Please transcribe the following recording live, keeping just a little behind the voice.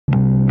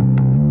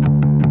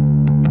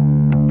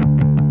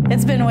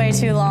It's been way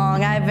too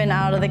long. I've been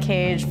out of the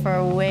cage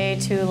for way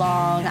too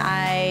long.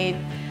 I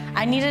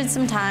needed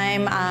some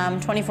time. I'm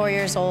 24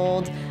 years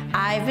old.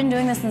 I've been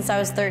doing this since I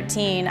was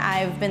 13.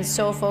 I've been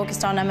so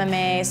focused on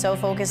MMA, so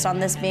focused on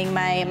this being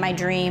my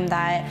dream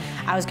that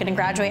I was gonna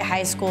graduate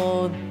high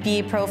school,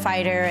 be a pro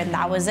fighter, and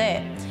that was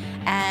it.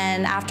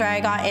 And after I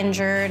got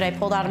injured, I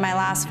pulled out of my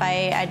last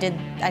fight.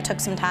 I took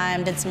some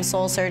time, did some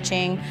soul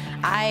searching.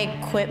 I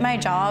quit my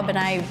job and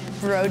I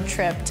road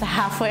tripped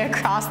halfway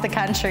across the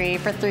country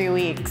for 3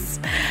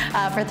 weeks.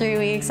 For 3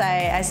 weeks,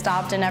 I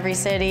stopped in every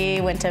city,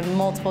 went to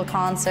multiple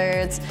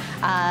concerts,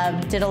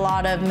 did a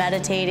lot of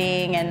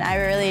meditating, and I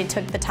really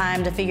took the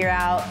time to figure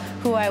out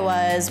who I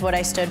was, what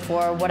I stood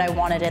for, what I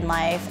wanted in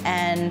life.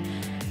 And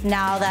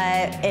now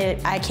that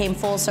I came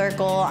full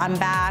circle, I'm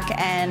back,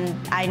 and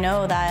I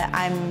know that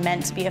I'm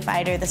meant to be a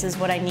fighter. This is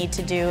what I need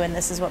to do, and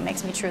this is what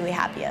makes me truly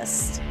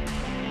happiest.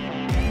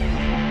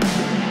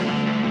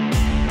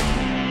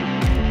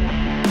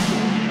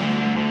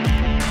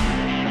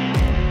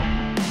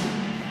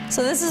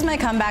 So this is my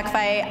comeback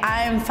fight.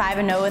 I'm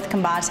 5-0 with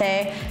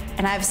Combate,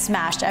 and I've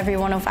smashed every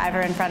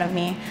 105er in front of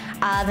me.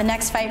 The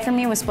next fight for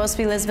me was supposed to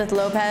be Elizabeth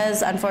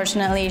Lopez.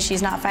 Unfortunately,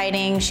 she's not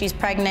fighting. She's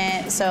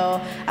pregnant,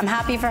 so I'm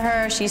happy for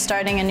her. She's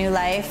starting a new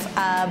life,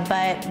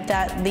 but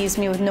that leaves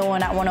me with no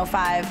one at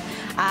 105.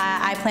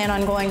 I plan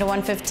on going to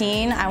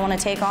 115. I want to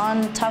take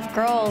on tough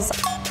girls.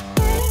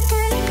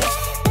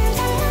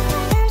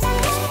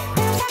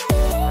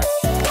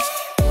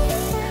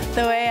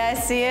 The way I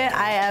see it,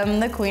 I am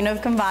the queen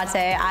of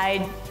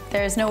Combate.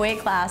 There's no weight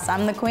class.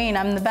 I'm the queen,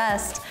 I'm the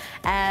best,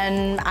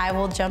 and I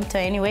will jump to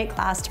any weight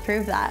class to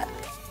prove that.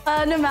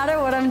 No matter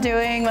what I'm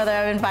doing, whether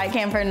I'm in fight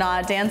camp or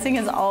not, dancing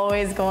is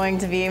always going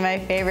to be my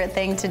favorite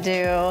thing to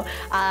do.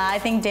 I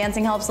think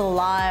dancing helps a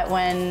lot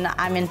when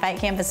I'm in fight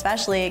camp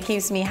especially. It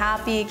keeps me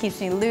happy, it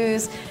keeps me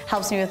loose,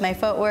 helps me with my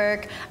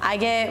footwork. I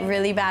get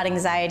really bad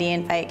anxiety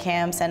in fight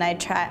camps, and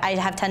I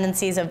have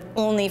tendencies of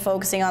only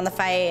focusing on the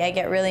fight. I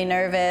get really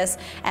nervous,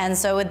 and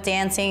so with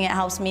dancing it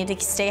helps me to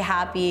stay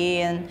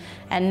happy and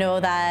know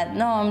that,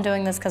 no, I'm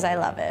doing this because I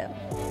love it.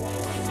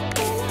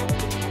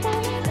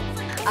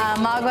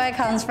 Mogwai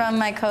comes from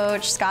my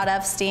coach, Scott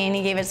Epstein.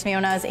 He gave it to me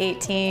when I was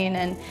 18,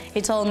 and he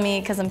told me,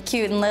 because I'm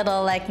cute and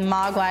little like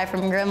Mogwai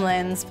from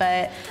Gremlins,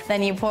 but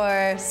then you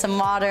pour some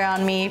water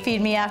on me, feed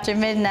me after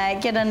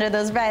midnight, get under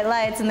those bright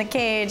lights in the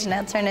cage, and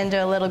I'll turn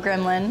into a little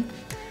gremlin.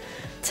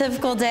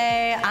 Typical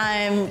day,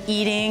 I'm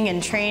eating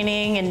and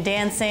training and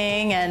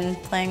dancing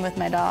and playing with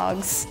my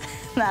dogs.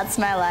 That's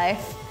my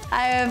life.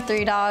 I have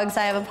 3 dogs.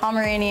 I have a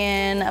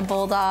Pomeranian, a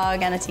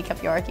Bulldog, and a teacup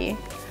Yorkie.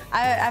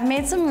 I've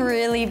made some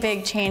really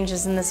big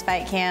changes in this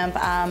fight camp.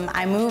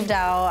 I moved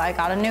out, I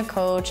got a new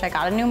coach, I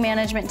got a new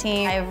management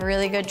team. I have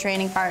really good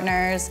training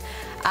partners.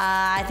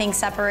 I think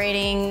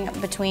separating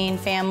between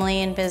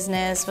family and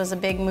business was a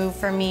big move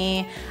for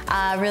me,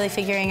 really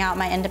figuring out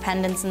my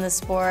independence in the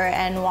sport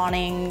and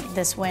wanting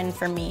this win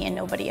for me and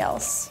nobody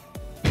else.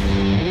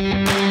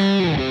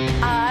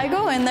 I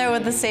go in there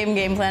with the same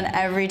game plan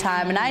every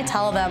time, and I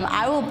tell them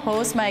I will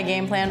post my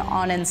game plan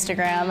on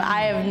Instagram.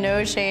 I have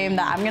no shame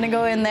that I'm gonna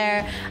go in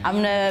there, I'm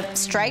gonna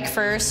strike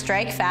first,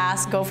 strike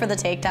fast, go for the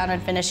takedown,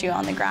 and finish you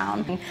on the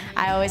ground.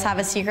 I always have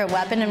a secret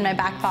weapon in my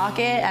back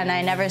pocket, and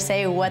I never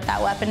say what that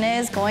weapon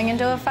is going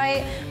into a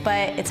fight,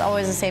 but it's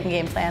always the same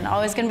game plan.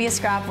 Always gonna be a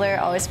scrappler,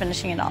 always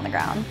finishing it on the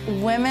ground.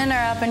 Women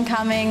are up and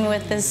coming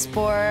with this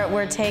sport.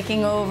 We're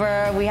taking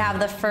over. We have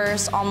the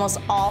first almost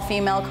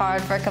all-female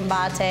card for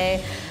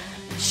Combate.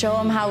 Show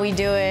them how we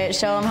do it,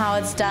 show them how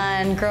it's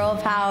done. Girl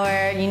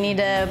power, you need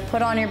to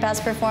put on your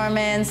best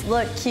performance,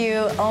 look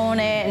cute, own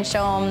it, and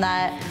show them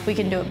that we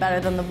can do it better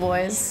than the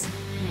boys.